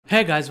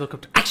Hey guys,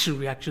 welcome to Action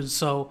Reactions.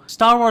 So,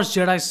 Star Wars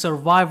Jedi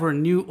Survivor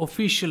new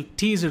official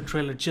teaser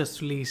trailer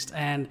just released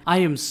and I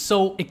am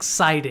so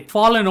excited.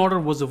 Fallen Order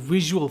was a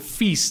visual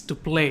feast to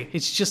play.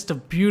 It's just a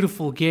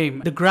beautiful game.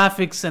 The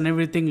graphics and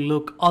everything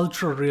look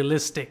ultra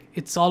realistic.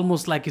 It's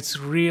almost like it's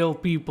real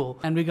people.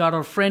 And we got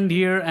our friend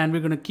here and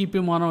we're gonna keep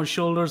him on our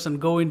shoulders and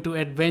go into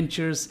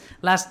adventures.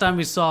 Last time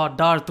we saw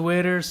Darth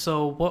Vader,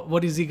 so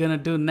what is he gonna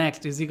do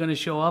next? Is he gonna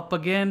show up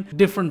again?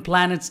 Different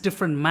planets,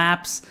 different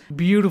maps,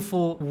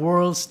 beautiful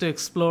worlds to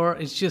explore.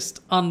 It's just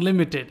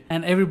unlimited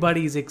and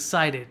everybody is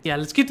excited. Yeah,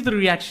 let's get to the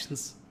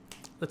reactions.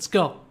 Let's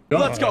go.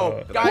 Let's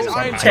go, guys!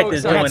 I am check so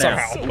this excited. going out.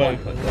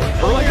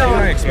 Oh my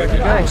god!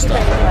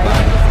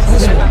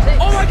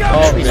 Oh my god!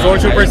 Oh,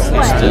 stormtroopers!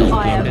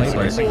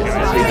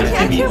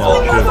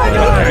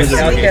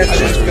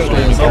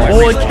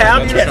 Holy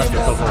cow!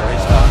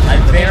 I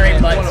very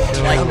much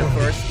like the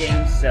first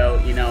game,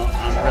 so you know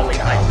I'm really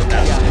hyped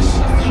about this.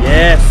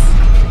 Yes.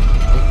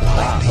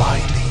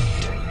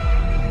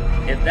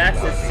 If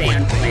that's a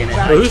sand planet,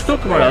 Bro, who's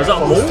talking about that? Is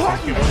that a mole?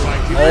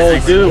 Oh,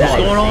 dude, what's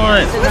going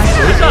on?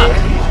 Who's up?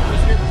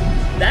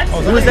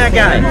 Who is that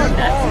guy?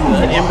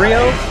 An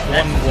embryo? Is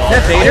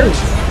that Vader?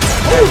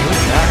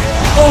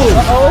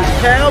 Oh,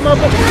 cow,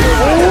 motherfucker!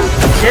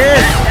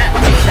 Yes!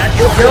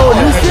 Yo,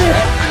 new shit!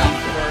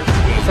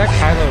 Is that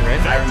Kylo Ren?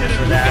 I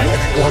remember that.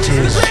 What is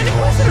your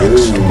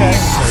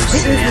next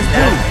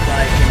association?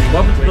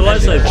 Welcome to the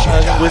lightsaber.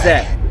 Who's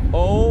that?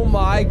 Oh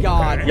my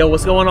god! Yo,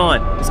 what's going on?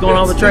 What's going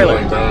on with the trailer?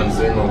 Oh,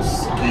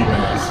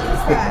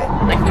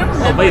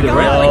 Vader,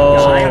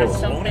 right?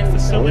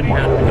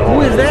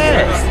 Who is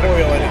that?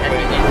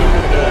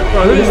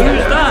 Bro, who's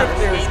that?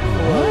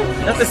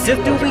 That's the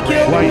Sith dude we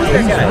killed? Who's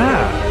that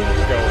guy?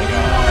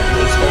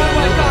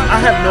 I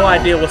have no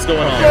idea what's going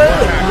on.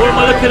 What am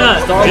I looking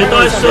at?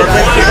 Jedi